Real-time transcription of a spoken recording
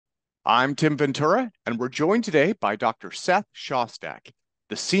I'm Tim Ventura, and we're joined today by Dr. Seth Shostak,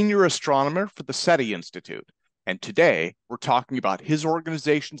 the senior astronomer for the SETI Institute. And today we're talking about his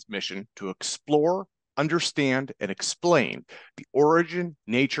organization's mission to explore, understand, and explain the origin,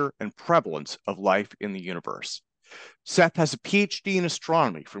 nature, and prevalence of life in the universe. Seth has a PhD in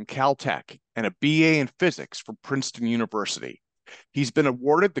astronomy from Caltech and a BA in physics from Princeton University. He's been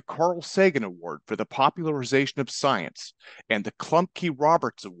awarded the Carl Sagan Award for the Popularization of Science and the Klumpke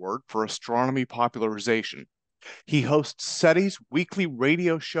Roberts Award for Astronomy Popularization. He hosts SETI's weekly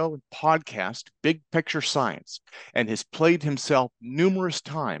radio show and podcast, Big Picture Science, and has played himself numerous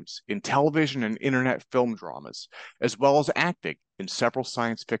times in television and internet film dramas, as well as acting in several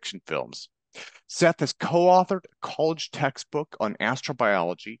science fiction films. Seth has co-authored a college textbook on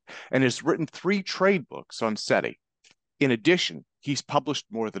astrobiology and has written 3 trade books on SETI. In addition, he's published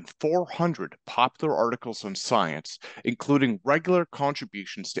more than 400 popular articles on science, including regular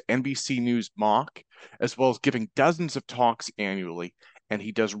contributions to NBC News MACH, as well as giving dozens of talks annually, and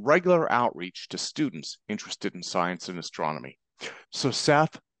he does regular outreach to students interested in science and astronomy. So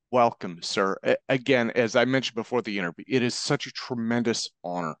Seth, welcome, sir. Again, as I mentioned before the interview, it is such a tremendous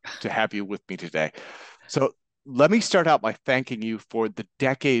honor to have you with me today. So let me start out by thanking you for the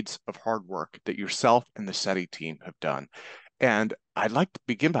decades of hard work that yourself and the SETI team have done. And I'd like to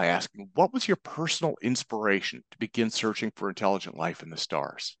begin by asking, what was your personal inspiration to begin searching for intelligent life in the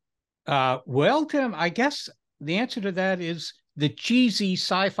stars? Well, Tim, I guess the answer to that is the cheesy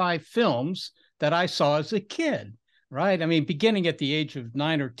sci-fi films that I saw as a kid, right? I mean, beginning at the age of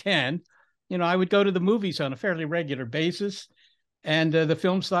 9 or 10, I would go to the movies on a fairly regular basis. And the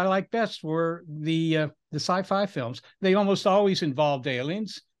films that I liked best were the sci-fi films. They almost always involved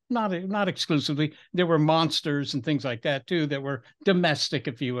aliens, not exclusively. There were monsters and things like that too that were domestic,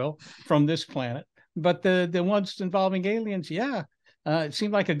 if you will, from this planet. But the ones involving aliens, yeah, it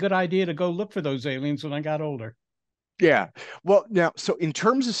seemed like a good idea to go look for those aliens when I got older. Yeah. Well, now, so in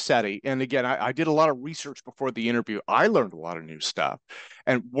terms of SETI, and again, I did a lot of research before the interview. I learned a lot of new stuff.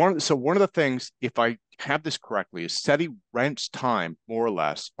 And one of the things, if I have this correctly, is SETI rents time, more or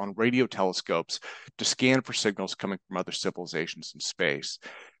less, on radio telescopes to scan for signals coming from other civilizations in space.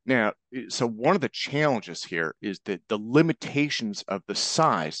 Now, so one of the challenges here is that the limitations of the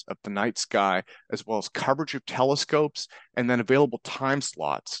size of the night sky, as well as coverage of telescopes and then available time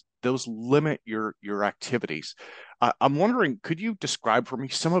slots, those limit your activities. I'm wondering, could you describe for me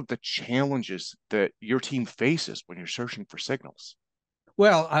some of the challenges that your team faces when you're searching for signals?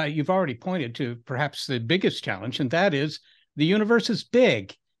 Well, you've already pointed to perhaps the biggest challenge, and that is the universe is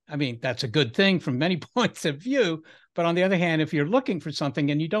big. I mean, that's a good thing from many points of view. But on the other hand, if you're looking for something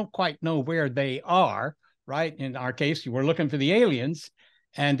and you don't quite know where they are, right? In our case, we're looking for the aliens,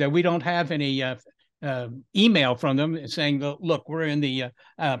 and we don't have any email from them saying, look, we're in the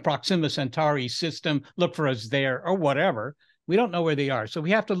Proxima Centauri system, look for us there, or whatever. We don't know where they are. So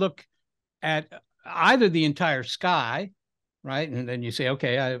we have to look at either the entire sky, right? And then you say,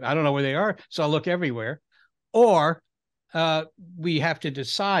 okay, I don't know where they are, so I'll look everywhere. Or we have to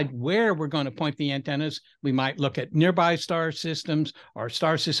decide where we're going to point the antennas. We might look at nearby star systems or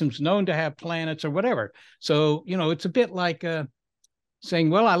star systems known to have planets or whatever. So, it's a bit like saying,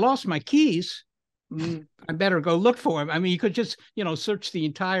 well, I lost my keys. I better go look for them. I mean, you could just, search the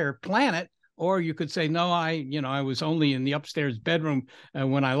entire planet, or you could say, no, I was only in the upstairs bedroom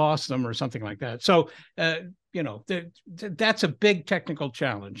when I lost them or something like that. So, that's a big technical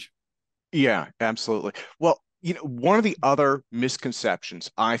challenge. Yeah, absolutely. Well, one of the other misconceptions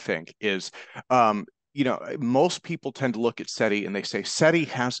I think is, most people tend to look at SETI and they say SETI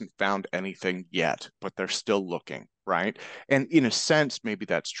hasn't found anything yet, but they're still looking, right? And in a sense, maybe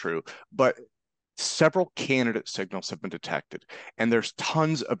that's true, but several candidate signals have been detected, and there's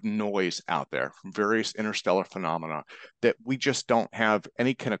tons of noise out there from various interstellar phenomena that we just don't have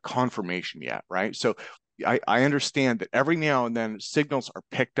any kind of confirmation yet, right? So I understand that every now and then signals are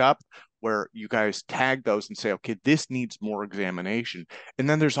picked up where you guys tag those and say, okay, this needs more examination. And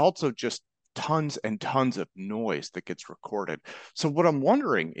then there's also just tons and tons of noise that gets recorded. So what I'm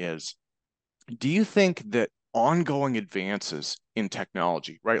wondering is, do you think that ongoing advances in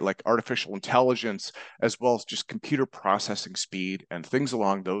technology, right, like artificial intelligence, as well as just computer processing speed and things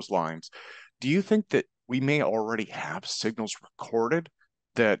along those lines, do you think that we may already have signals recorded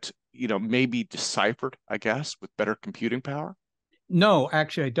that, may be deciphered, I guess, with better computing power? No,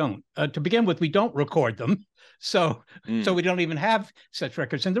 actually, I don't. To begin with, we don't record them. So we don't even have such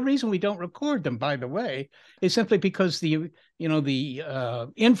records. And the reason we don't record them, by the way, is simply because the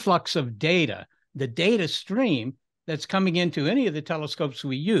influx of data, the data stream that's coming into any of the telescopes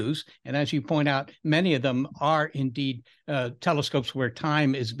we use, and as you point out, many of them are indeed telescopes where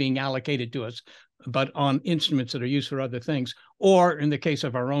time is being allocated to us, but on instruments that are used for other things, or in the case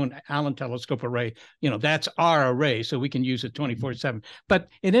of our own Allen telescope array, that's our array, so we can use it 24/7. But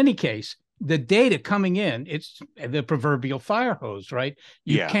in any case, the data coming in, it's the proverbial fire hose, right?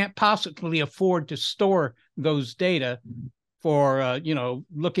 You can't possibly afford to store those data for,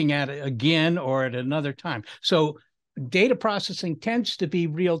 looking at it again or at another time. So data processing tends to be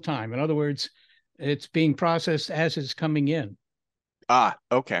real time. In other words, it's being processed as it's coming in.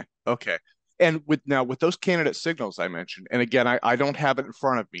 Okay. And with those candidate signals I mentioned, and again, I don't have it in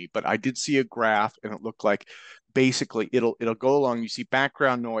front of me, but I did see a graph, and it looked like basically it'll go along. You see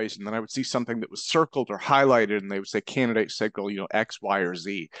background noise, and then I would see something that was circled or highlighted, and they would say candidate signal, X, Y, or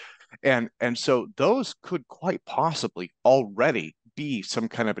Z, and so those could quite possibly already be some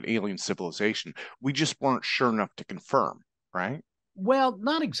kind of an alien civilization. We just weren't sure enough to confirm, right? Well,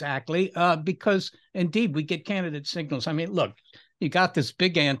 not exactly, because indeed we get candidate signals. I mean, look, you got this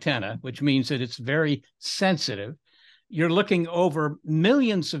big antenna, which means that it's very sensitive. You're looking over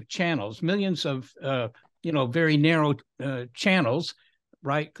millions of channels, millions of, very narrow channels,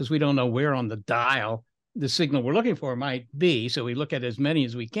 right? Because we don't know where on the dial the signal we're looking for might be. So we look at as many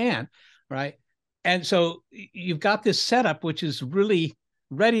as we can, right? And so you've got this setup, which is really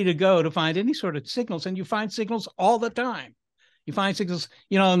ready to go to find any sort of signals, and you find signals all the time. You find signals,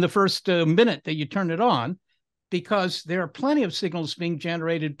 in the first minute that you turn it on, because there are plenty of signals being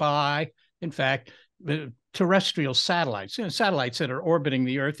generated by, in fact, terrestrial satellites, satellites that are orbiting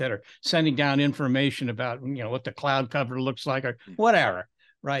the Earth that are sending down information about, what the cloud cover looks like or whatever,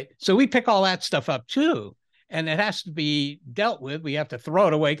 right? So we pick all that stuff up too, and it has to be dealt with. We have to throw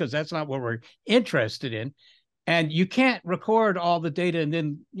it away because that's not what we're interested in. And you can't record all the data and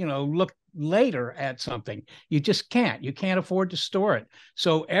then, look later at something. You just can't. You can't afford to store it.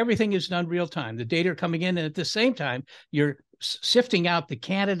 So everything is done real time. The data are coming in, and at the same time, you're sifting out the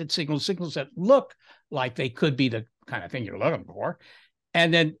candidate signals that look like they could be the kind of thing you're looking for.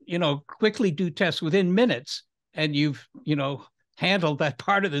 And then, quickly do tests within minutes, and you've, handled that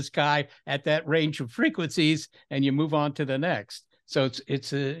part of the sky at that range of frequencies, and you move on to the next. So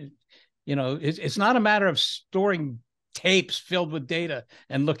it's not a matter of storing tapes filled with data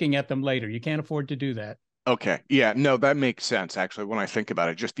and looking at them later. You can't afford to do that. Okay. Yeah, no, that makes sense. Actually, when I think about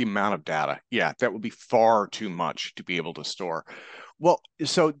it, just the amount of data. Yeah, that would be far too much to be able to store. Well,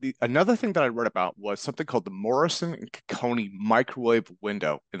 so another thing that I read about was something called the Morrison and Cacconi microwave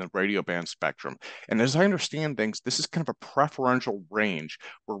window in the radio band spectrum. And as I understand things, this is kind of a preferential range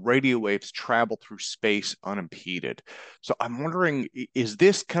where radio waves travel through space unimpeded. So I'm wondering, is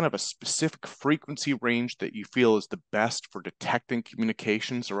this kind of a specific frequency range that you feel is the best for detecting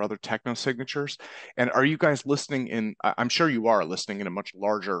communications or other technosignatures? And are you guys listening in? I'm sure you are listening in a much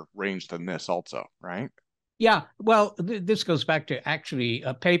larger range than this also, right? Yeah, well, this goes back to actually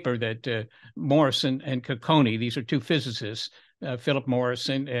a paper that Morrison and Cacconi, these are two physicists, Philip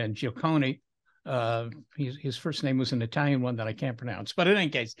Morrison and Giacconi. His first name was an Italian one that I can't pronounce. But in any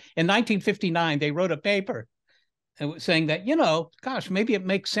case, in 1959, they wrote a paper saying that, gosh, maybe it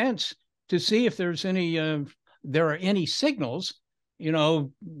makes sense to see if there are any signals,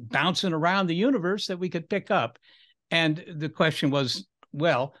 bouncing around the universe that we could pick up. And the question was,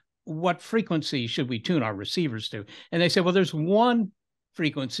 well, what frequency should we tune our receivers to? And they said, well, there's one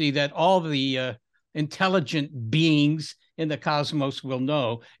frequency that all the intelligent beings in the cosmos will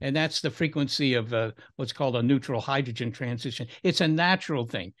know, and that's the frequency of what's called a neutral hydrogen transition. It's a natural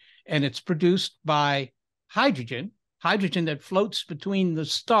thing, and it's produced by hydrogen that floats between the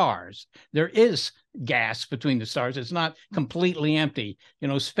stars. There is gas between the stars. It's not completely empty.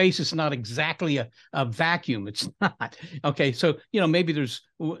 Space is not exactly a vacuum. It's not. Okay, so, maybe there's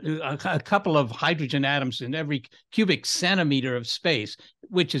a couple of hydrogen atoms in every cubic centimeter of space,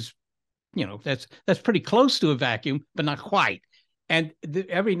 which is, that's pretty close to a vacuum, but not quite. And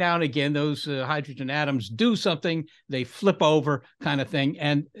every now and again, those hydrogen atoms do something, they flip over kind of thing,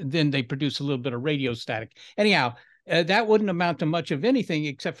 and then they produce a little bit of radio static. Anyhow, that wouldn't amount to much of anything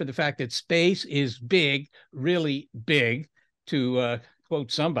except for the fact that space is big, really big, to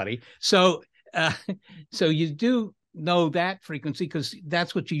quote somebody. So you do know that frequency because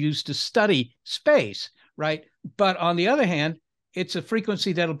that's what you use to study space, right? But on the other hand, it's a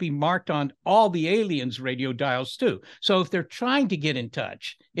frequency that'll be marked on all the aliens' radio dials too. So if they're trying to get in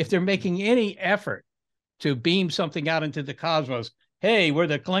touch, if they're making any effort to beam something out into the cosmos, hey, we're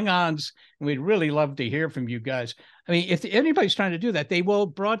the Klingons, and we'd really love to hear from you guys. I mean, if anybody's trying to do that, they will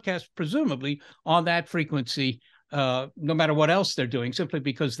broadcast presumably on that frequency, no matter what else they're doing, simply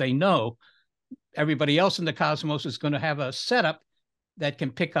because they know everybody else in the cosmos is going to have a setup that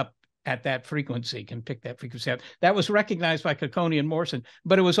can pick up at that frequency, can pick that frequency up. That was recognized by Cacconi and Morrison,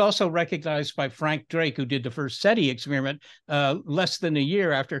 but it was also recognized by Frank Drake, who did the first SETI experiment less than a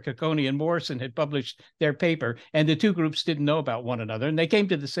year after Cacconi and Morrison had published their paper. And the two groups didn't know about one another, and they came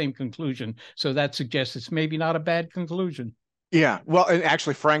to the same conclusion. So that suggests it's maybe not a bad conclusion. Yeah, well, and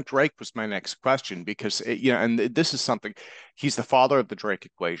actually, Frank Drake was my next question because and this is something. He's the father of the Drake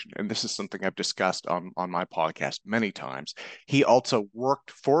equation, and this is something I've discussed on my podcast many times. He also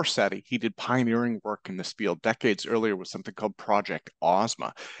worked for SETI. He did pioneering work in this field decades earlier with something called Project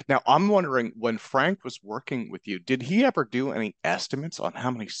Ozma. Now, I'm wondering, when Frank was working with you, did he ever do any estimates on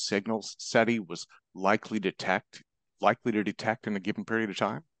how many signals SETI was likely to detect in a given period of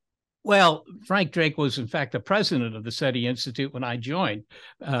time? Well, Frank Drake was, in fact, the president of the SETI Institute when I joined.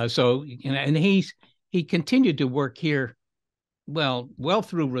 And he continued to work here, well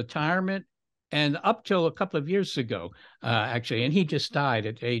through retirement and up till a couple of years ago, actually. And he just died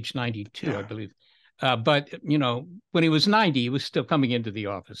at age 92, I believe. But when he was 90, he was still coming into the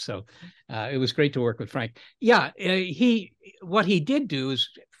office. So it was great to work with Frank. Yeah, what he did do is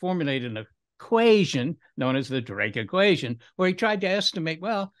formulate an equation known as the Drake equation, where he tried to estimate,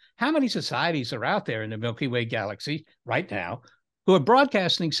 well, how many societies are out there in the Milky Way galaxy right now who are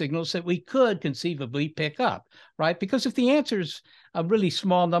broadcasting signals that we could conceivably pick up, right? Because if the answer is a really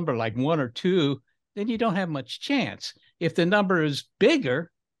small number, like 1 or 2, then you don't have much chance. If the number is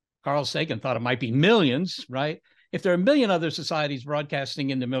bigger, Carl Sagan thought it might be millions, right? If there are a million other societies broadcasting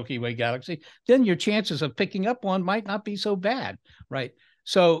in the Milky Way galaxy, then your chances of picking up one might not be so bad, right?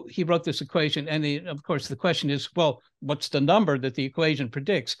 So he wrote this equation. And of course, the question is, well, what's the number that the equation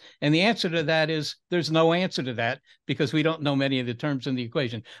predicts? And the answer to that is there's no answer to that because we don't know many of the terms in the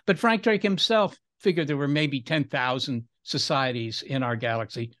equation. But Frank Drake himself figured there were maybe 10,000 societies in our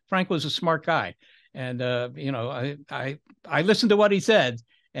galaxy. Frank was a smart guy. And, I listened to what he said,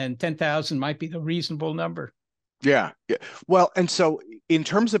 and 10,000 might be the reasonable number. Yeah. Well, and so in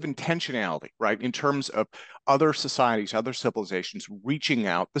terms of intentionality, right, in terms of other societies, other civilizations reaching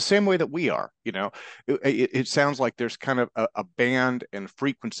out the same way that we are, it sounds like there's kind of a band and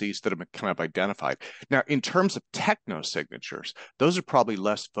frequencies that have been kind of identified. Now, in terms of techno signatures, those are probably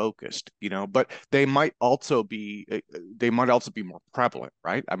less focused, but they might also be more prevalent,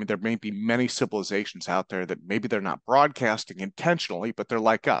 right? I mean, there may be many civilizations out there that maybe they're not broadcasting intentionally, but they're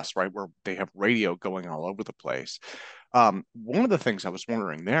like us, right, where they have radio going all over the place. One of the things I was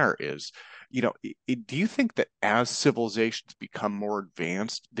wondering there is, do you think that as civilizations become more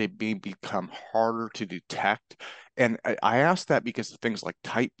advanced, they may become harder to detect? And I ask that because of things like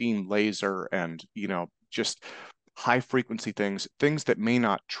tight beam laser and, just high frequency things that may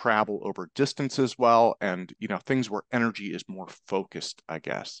not travel over distances well, and, things where energy is more focused, I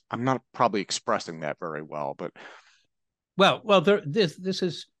guess. I'm not probably expressing that very well, but. This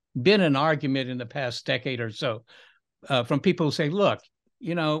has been an argument in the past decade or so. From people who say, look,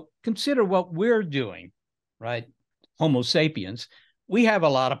 consider what we're doing, right? Homo sapiens. We have a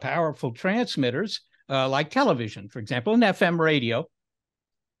lot of powerful transmitters, like television, for example, and FM radio.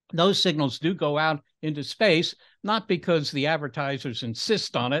 Those signals do go out into space, not because the advertisers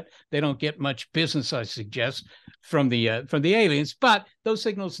insist on it. They don't get much business, I suggest, from the aliens, but those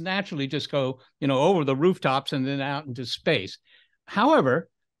signals naturally just go, over the rooftops and then out into space. However,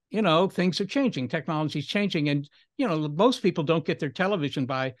 things are changing, technology is changing, and most people don't get their television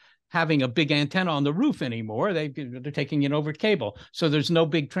by having a big antenna on the roof anymore. They're taking it over cable, so there's no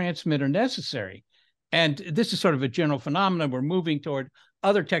big transmitter necessary. And this is sort of a general phenomenon. We're moving toward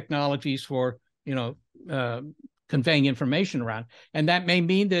other technologies for conveying information around, and that may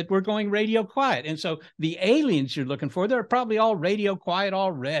mean that we're going radio quiet. And so the aliens you're looking for, they're probably all radio quiet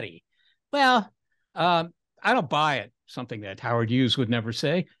already. Well, I don't buy it. Something that Howard Hughes would never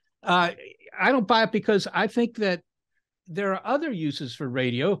say. I don't buy it because I think that there are other uses for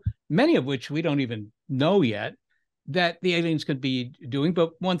radio, many of which we don't even know yet, that the aliens could be doing.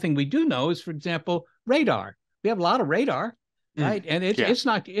 But one thing we do know is, for example, radar. We have a lot of radar, right? And it's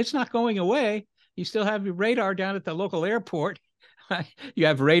not going away. You still have your radar down at the local airport. You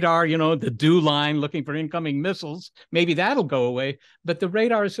have radar, the dew line looking for incoming missiles. Maybe that'll go away. But the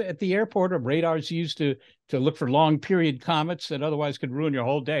radars at the airport are radars used to look for long period comets that otherwise could ruin your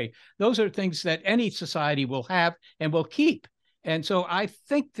whole day. Those are things that any society will have and will keep. And so I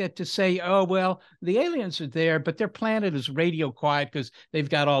think that to say, oh, well, the aliens are there, but their planet is radio quiet because they've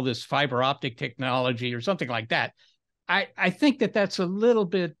got all this fiber optic technology or something like that. I think that that's a little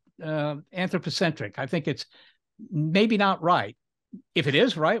bit anthropocentric. I think it's maybe not right. If it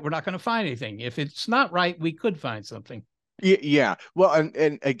is right, we're not going to find anything. If it's not right, we could find something. Yeah. Well,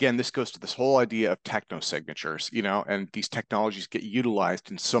 and again, this goes to this whole idea of technosignatures, and these technologies get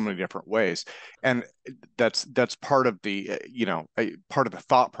utilized in so many different ways. And that's part of the, part of the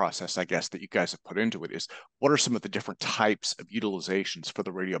thought process, I guess, that you guys have put into it is what are some of the different types of utilizations for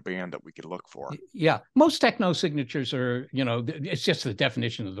the radio band that we could look for? Yeah, most technosignatures are, it's just the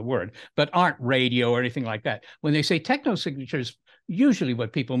definition of the word, but aren't radio or anything like that. When they say technosignatures, usually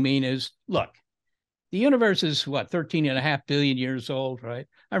what people mean is, look, the universe is what, 13.5 billion years old, right?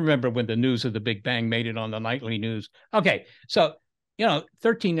 I remember when the news of the Big Bang made it on the nightly news. Okay, so,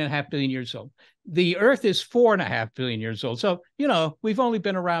 13.5 billion years old. The Earth is 4.5 billion years old. So, we've only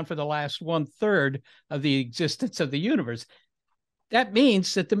been around for the last 1/3 of the existence of the universe. That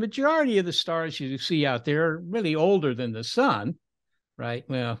means that the majority of the stars you see out there are really older than the sun, right?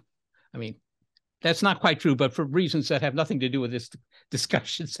 Well, I mean, that's not quite true, but for reasons that have nothing to do with this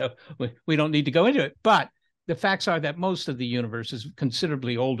discussion, so we don't need to go into it. But the facts are that most of the universe is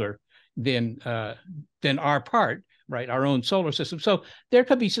considerably older than our part, right? Our own solar system. So there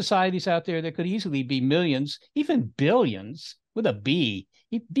could be societies out there that could easily be millions, even billions, with a B,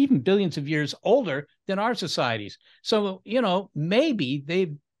 even billions of years older than our societies. So, maybe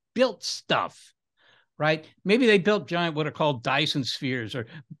they've built stuff, right? Maybe they built giant, what are called Dyson spheres or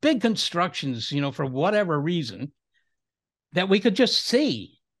big constructions, for whatever reason that we could just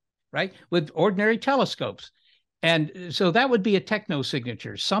see, right? With ordinary telescopes. And so that would be a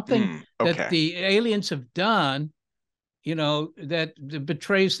technosignature, something that the aliens have done, that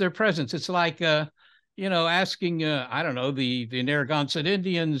betrays their presence. It's like, asking, I don't know, the Narragansett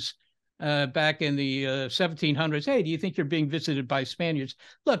Indians back in the 1700s, hey, do you think you're being visited by Spaniards?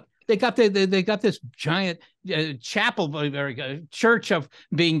 Look, they got this giant chapel, church of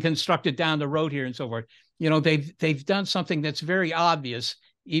being constructed down the road here and so forth. They've done something that's very obvious,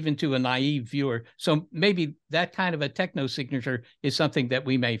 even to a naive viewer. So maybe that kind of a technosignature is something that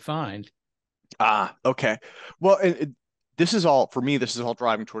we may find. Okay. Well, this is all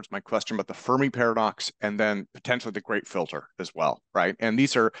driving towards my question about the Fermi paradox and then potentially the Great Filter as well, right? And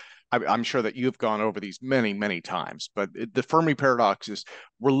these are, I'm sure that you've gone over these many, many times, but the Fermi paradox is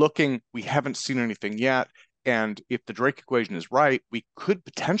we haven't seen anything yet. And if the Drake equation is right, we could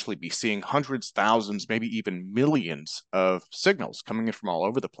potentially be seeing hundreds, thousands, maybe even millions of signals coming in from all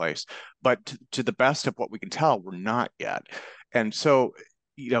over the place. But to the best of what we can tell, we're not yet. And so,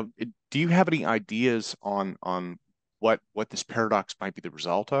 do you have any ideas on what this paradox might be the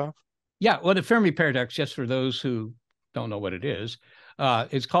result of? Yeah, well, the Fermi paradox, just for those who don't know what it is,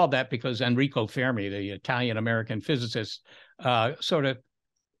 it's called that because Enrico Fermi, the Italian-American physicist, sort of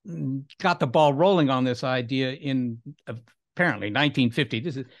got the ball rolling on this idea in apparently 1950.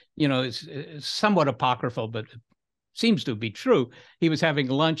 This is, it's somewhat apocryphal, but seems to be true. He was having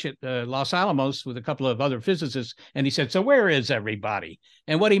lunch at Los Alamos with a couple of other physicists, and he said, so where is everybody?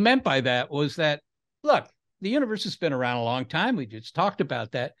 And what he meant by that was that, look, the universe has been around a long time. We just talked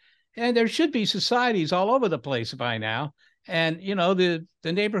about that. And there should be societies all over the place by now. And, the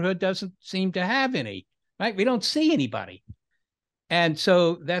neighborhood doesn't seem to have any, right? We don't see anybody. And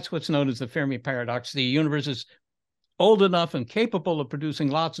so that's what's known as the Fermi Paradox. The universe is old enough and capable of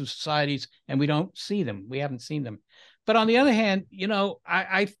producing lots of societies, and we don't see them. We haven't seen them. But on the other hand,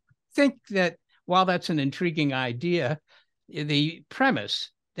 I think that while that's an intriguing idea, the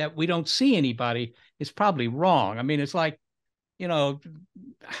premise that we don't see anybody is probably wrong. I mean, it's like, I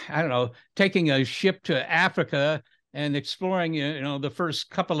don't know, taking a ship to Africa and exploring, the first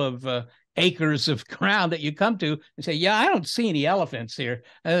couple of acres of ground that you come to and say, yeah, I don't see any elephants here.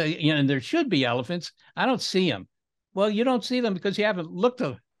 And there should be elephants. I don't see them. Well, you don't see them because you haven't looked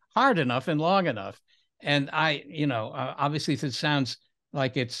hard enough and long enough. And obviously this sounds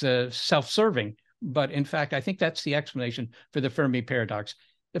like it's self-serving, but in fact, I think that's the explanation for the Fermi paradox.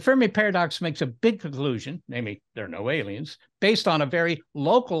 The Fermi paradox makes a big conclusion, namely, there are no aliens, based on a very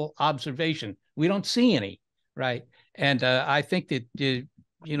local observation. We don't see any, right? And I think that,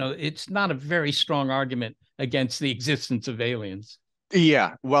 it's not a very strong argument against the existence of aliens.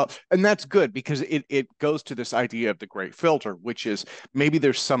 Yeah, well, and that's good because it goes to this idea of the Great Filter, which is maybe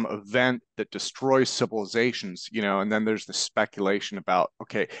there's some event that destroys civilizations, and then there's the speculation about,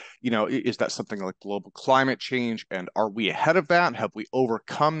 okay, is that something like global climate change? And are we ahead of that? Have we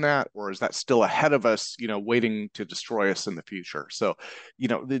overcome that? Or is that still ahead of us, waiting to destroy us in the future? So,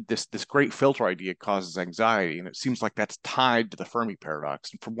 this Great Filter idea causes anxiety, and it seems like that's tied to the Fermi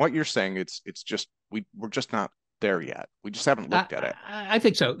paradox. And from what you're saying, it's just we're just not there yet. We just haven't looked at it. I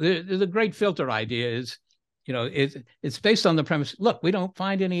think so. The Great Filter idea is, it's based on the premise, look, we don't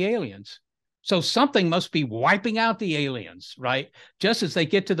find any aliens. So something must be wiping out the aliens, right? Just as they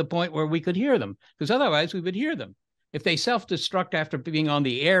get to the point where we could hear them, because otherwise we would hear them. If they self-destruct after being on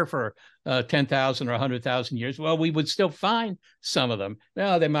the air for 10,000 or 100,000 years, well, we would still find some of them.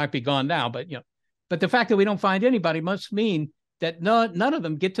 Well, they might be gone now, but but the fact that we don't find anybody must mean that none of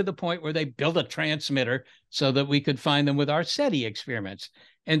them get to the point where they build a transmitter so that we could find them with our SETI experiments.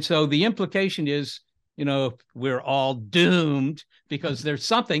 And so the implication is, we're all doomed because there's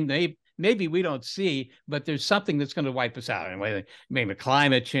something maybe we don't see, but there's something that's going to wipe us out. Anyway, maybe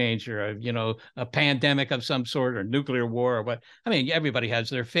climate change or a pandemic of some sort or nuclear war or what. I mean, everybody has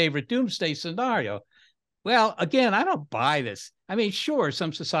their favorite doomsday scenario. Well, again, I don't buy this. I mean, sure,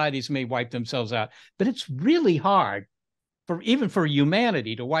 some societies may wipe themselves out, but it's really hard even for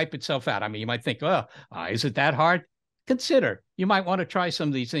humanity to wipe itself out. I mean, you might think, is it that hard? Consider, you might want to try some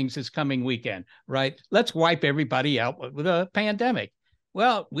of these things this coming weekend, right? Let's wipe everybody out with a pandemic.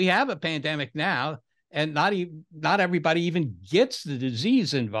 Well, we have a pandemic now, and not everybody even gets the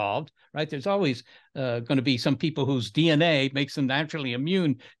disease involved, right? There's always going to be some people whose DNA makes them naturally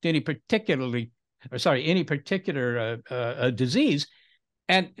immune to any particular disease.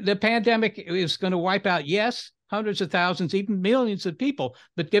 And the pandemic is going to wipe out, yes, hundreds of thousands, even millions of people.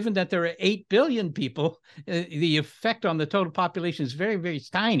 But given that there are 8 billion people, the effect on the total population is very, very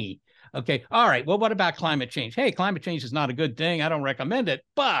tiny. Okay. All right. Well, what about climate change? Hey, climate change is not a good thing. I don't recommend it,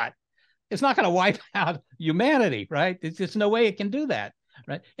 but it's not going to wipe out humanity, right? There's no way it can do that,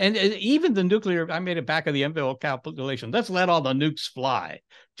 right? And even the nuclear, I made a back of the envelope calculation. Let's let all the nukes fly.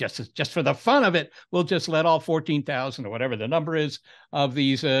 Just for the fun of it, we'll just let all 14,000 or whatever the number is of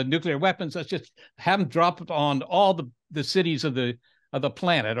these nuclear weapons. Let's just have them drop on all the cities of the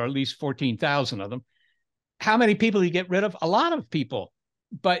planet, or at least 14,000 of them. How many people do you get rid of? A lot of people.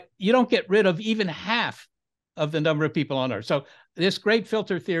 But you don't get rid of even half of the number of people on Earth. So this great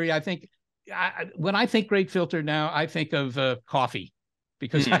filter theory, I think, when I think great filter now, I think of coffee,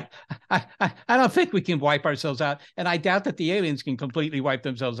 because I don't think we can wipe ourselves out. And I doubt that the aliens can completely wipe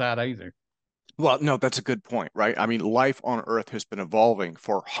themselves out either. Well, no, that's a good point, right? I mean, life on Earth has been evolving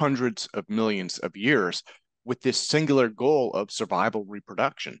for hundreds of millions of years with this singular goal of survival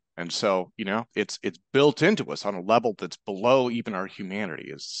reproduction. And so, it's built into us on a level that's below even our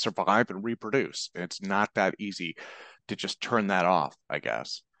humanity, is survive and reproduce. And it's not that easy to just turn that off, I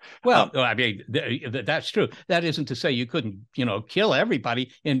guess. Well, I mean, that's true. That isn't to say you couldn't, kill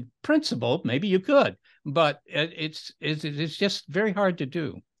everybody. In principle, maybe you could, but it's just very hard to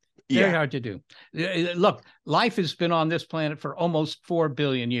do. Very hard to do. Look, life has been on this planet for almost 4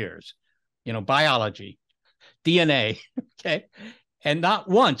 billion years. Biology, DNA, okay? And not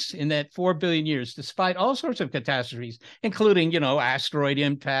once in that 4 billion years, despite all sorts of catastrophes, including, asteroid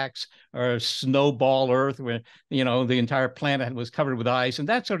impacts or snowball Earth, where, the entire planet was covered with ice and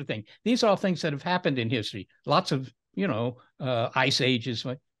that sort of thing. These are all things that have happened in history. Lots of, ice ages.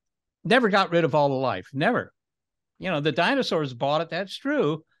 Never got rid of all the life. Never. The dinosaurs bought it. That's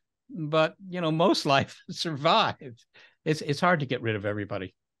true. But, most life survived. It's hard to get rid of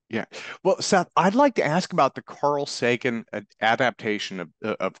everybody. Yeah. Well, Seth, I'd like to ask about the Carl Sagan adaptation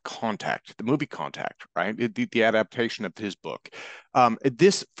of Contact, the movie Contact, right? The adaptation of his book.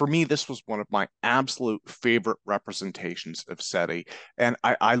 For me, this was one of my absolute favorite representations of SETI. And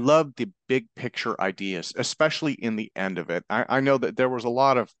I love the big picture ideas, especially in the end of it. I know that there was a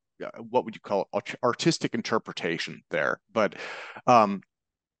lot of, what would you call it, artistic interpretation there. But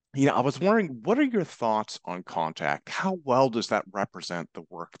I was wondering, what are your thoughts on Contact? How well does that represent the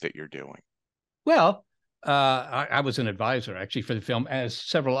work that you're doing? Well, I was an advisor actually for the film, as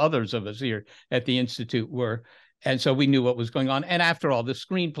several others of us here at the Institute were. And so we knew what was going on. And after all, the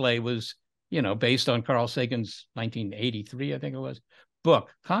screenplay was, based on Carl Sagan's 1983, I think it was, book,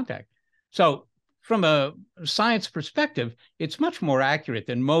 Contact. So from a science perspective, it's much more accurate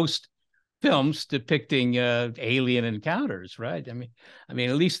than most films depicting alien encounters, right? I mean,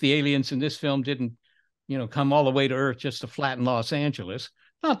 at least the aliens in this film didn't, come all the way to Earth just to flatten Los Angeles.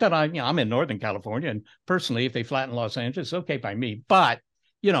 Not that I'm in Northern California, and personally, if they flatten Los Angeles, okay by me. But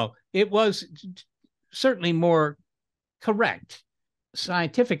it was certainly more correct,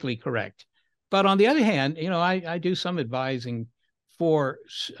 scientifically correct. But on the other hand, I do some advising for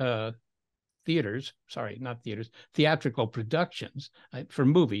theatrical productions for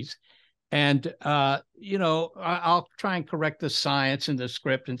movies. And, I'll try and correct the science in the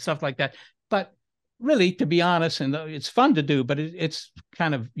script and stuff like that. But really, to be honest, and it's fun to do, but it's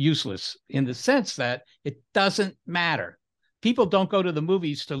kind of useless in the sense that it doesn't matter. People don't go to the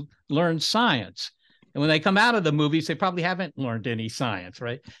movies to learn science. And when they come out of the movies, they probably haven't learned any science,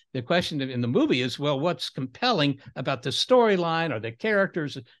 right? The question in the movie is, well, what's compelling about the storyline or the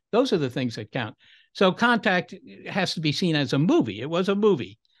characters? Those are the things that count. So Contact has to be seen as a movie. It was a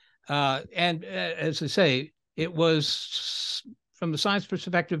movie. And as I say, it was, from the science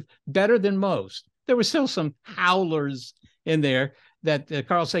perspective, better than most. There were still some howlers in there that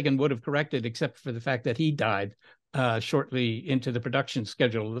Carl Sagan would have corrected, except for the fact that he died shortly into the production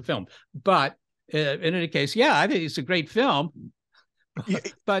schedule of the film. But in any case, yeah, I think it's a great film,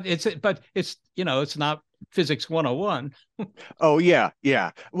 but it's it's not physics 101. Oh, yeah,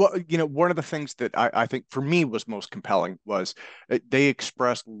 yeah. Well, one of the things that I think for me was most compelling was they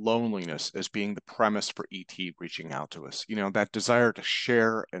expressed loneliness as being the premise for ET reaching out to us. That desire to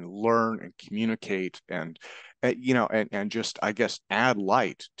share and learn and communicate and and just, I guess, add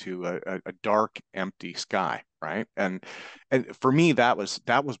light to a dark, empty sky, right? And for me, that was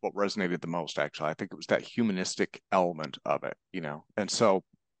what resonated the most, actually. I think it was that humanistic element of it, and so.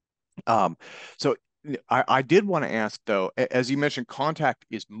 So I did want to ask, though, as you mentioned, contact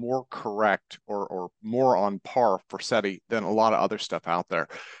is more correct or more on par for SETI than a lot of other stuff out there.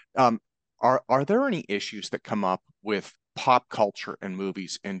 Um, are there any issues that come up with pop culture and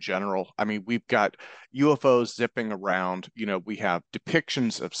movies in general? I mean, we've got UFOs zipping around. We have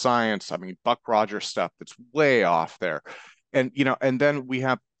depictions of science. I mean, Buck Rogers stuff that's way off there, and and then we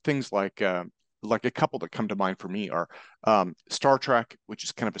have things like a couple that come to mind for me are Star Trek, which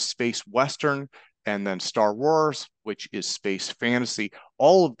is kind of a space western, and then Star Wars, which is space fantasy.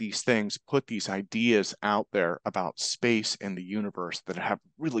 All of these things put these ideas out there about space and the universe that have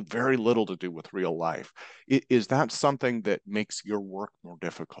really very little to do with real life. Is that something that makes your work more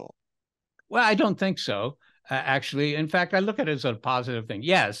difficult? Well, I don't think so, actually. In fact, I look at it as a positive thing.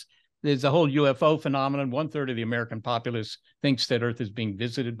 Yes, there's the whole UFO phenomenon. 1/3 of the American populace thinks that Earth is being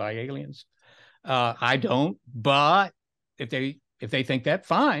visited by aliens. I don't, but if they think that,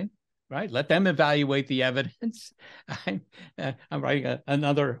 fine, right? Let them evaluate the evidence. I'm writing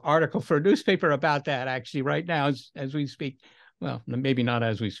another article for a newspaper about that actually right now as we speak. Well, maybe not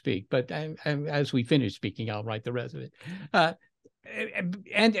as we speak, but as we finish speaking, I'll write the rest of it.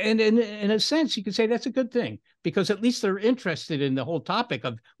 And in a sense, you could say that's a good thing, because at least they're interested in the whole topic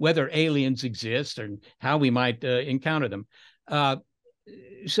of whether aliens exist and how we might encounter them.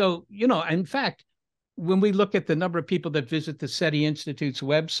 So, in fact, when we look at the number of people that visit the SETI Institute's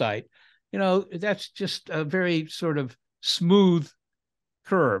website, that's just a very sort of smooth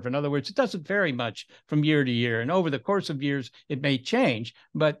curve. In other words, it doesn't vary much from year to year. And over the course of years, it may change,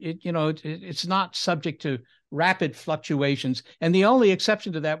 but it's not subject to rapid fluctuations. And the only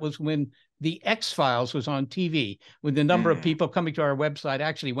exception to that was when the X-Files was on TV, when the number of people coming to our website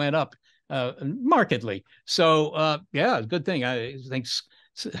actually went up markedly. So, yeah, good thing. I think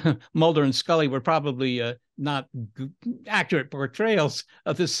Mulder and Scully were probably not accurate portrayals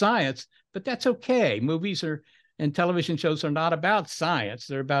of the science, but that's okay. Movies and television shows are not about science.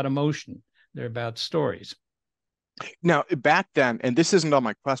 They're about emotion. They're about stories. Now, back then, and this isn't on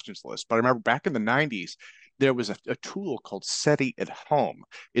my questions list, but I remember back in the 90s, there was a tool called SETI at Home.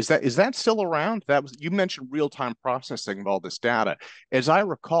 Is that still around? You mentioned real-time processing of all this data. As I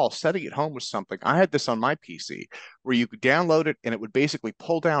recall, SETI at Home was something, I had this on my PC, where you could download it and it would basically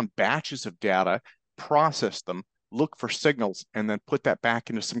pull down batches of data, process them, look for signals, and then put that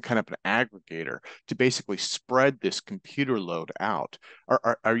back into some kind of an aggregator to basically spread this computer load out.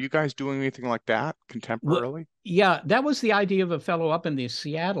 Are you guys doing anything like that contemporarily? Yeah, that was the idea of a fellow up in the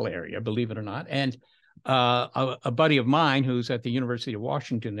Seattle area, believe it or not. And a buddy of mine who's at the University of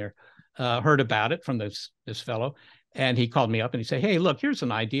Washington there heard about it from this fellow, and he called me up and he said, "Hey, look, here's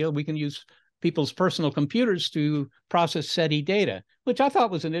an idea. We can use people's personal computers to process SETI data," which I thought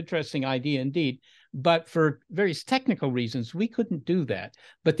was an interesting idea indeed. But for various technical reasons, we couldn't do that.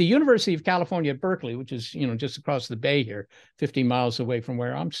 But the University of California at Berkeley, which is just across the bay here, 50 miles away from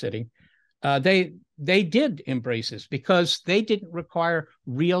where I'm sitting, they did embrace this because they didn't require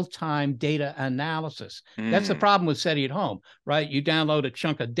real-time data analysis. That's the problem with SETI at Home, right? You download a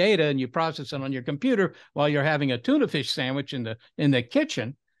chunk of data and you process it on your computer while you're having a tuna fish sandwich in the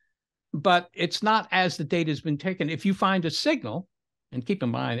kitchen. But it's not as the data has been taken. If you find a signal, and keep in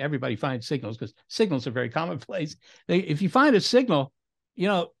mind, everybody finds signals because signals are very commonplace. If you find a signal,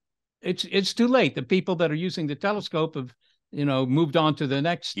 it's too late. The people that are using the telescope have, moved on to the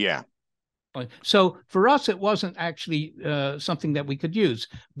next. Yeah. So for us, it wasn't actually something that we could use.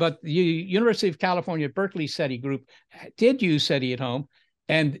 But the University of California Berkeley SETI group did use SETI at Home,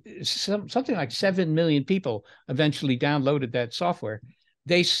 and something like 7 million people eventually downloaded that software.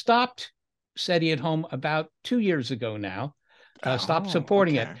 They stopped SETI at Home about 2 years ago now. Stopped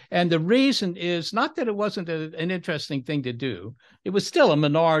supporting it. And the reason is not that it wasn't an interesting thing to do. It was still a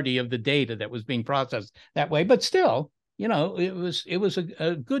minority of the data that was being processed that way, but still, it was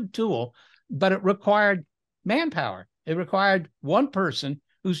a good tool, but it required manpower. It required one person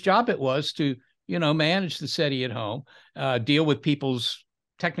whose job it was to, manage the SETI at home, deal with people's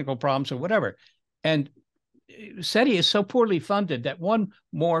technical problems or whatever. And SETI is so poorly funded that one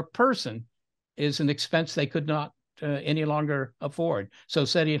more person is an expense they could not any longer afford. So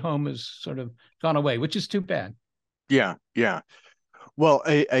SETI at home has sort of gone away, which is too bad. Yeah, yeah. Well,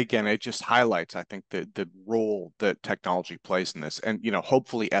 again, it just highlights, I think, the role that technology plays in this. And,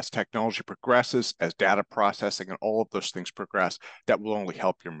 hopefully as technology progresses, as data processing and all of those things progress, that will only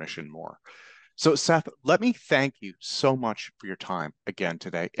help your mission more. So, Seth, let me thank you so much for your time again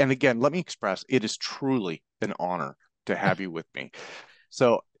today. And again, let me express, it is truly an honor to have you with me.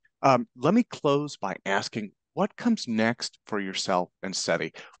 So, let me close by asking, what comes next for yourself and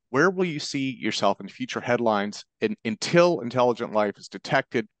SETI? Where will you see yourself in future headlines until intelligent life is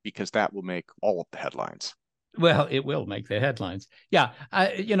detected? Because that will make all of the headlines. Well, it will make the headlines. Yeah.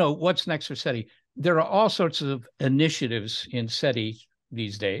 What's next for SETI? There are all sorts of initiatives in SETI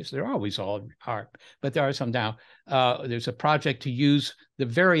these days. There always are, but there are some now. There's a project to use the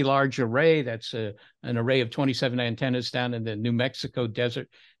very large array. That's an array of 27 antennas down in the New Mexico desert,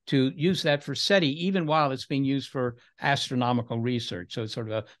 to use that for SETI, even while it's being used for astronomical research. So it's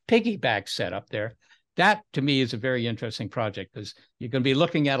sort of a piggyback setup there. That, to me, is a very interesting project, because you're going to be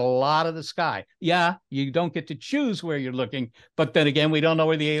looking at a lot of the sky. Yeah, you don't get to choose where you're looking, but then again, we don't know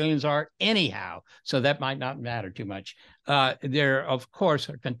where the aliens are anyhow, so that might not matter too much. There, of course,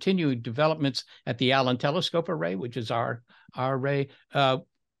 are continuing developments at the Allen Telescope Array, which is our array.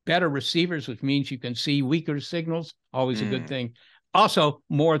 Better receivers, which means you can see weaker signals, always a good thing. Also,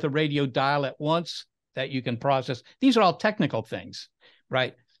 more of the radio dial at once that you can process. These are all technical things,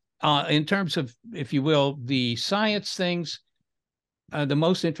 right? In terms of, if you will, the science things, the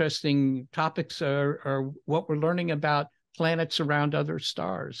most interesting topics are what we're learning about planets around other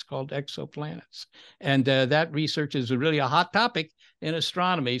stars, called exoplanets. And that research is really a hot topic in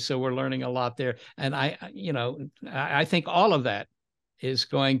astronomy, so we're learning a lot there. And I think all of that is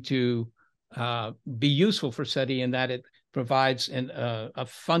going to be useful for SETI, in that it provides a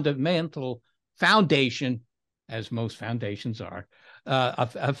fundamental foundation, as most foundations are,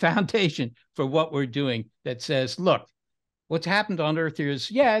 a foundation for what we're doing, that says, look, what's happened on Earth is,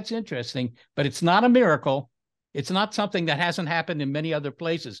 yeah, it's interesting, but it's not a miracle. It's not something that hasn't happened in many other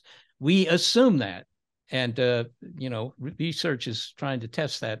places. We assume that. And, research is trying to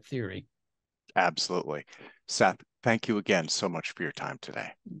test that theory. Absolutely. Seth, thank you again so much for your time today.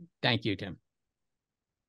 Thank you, Tim.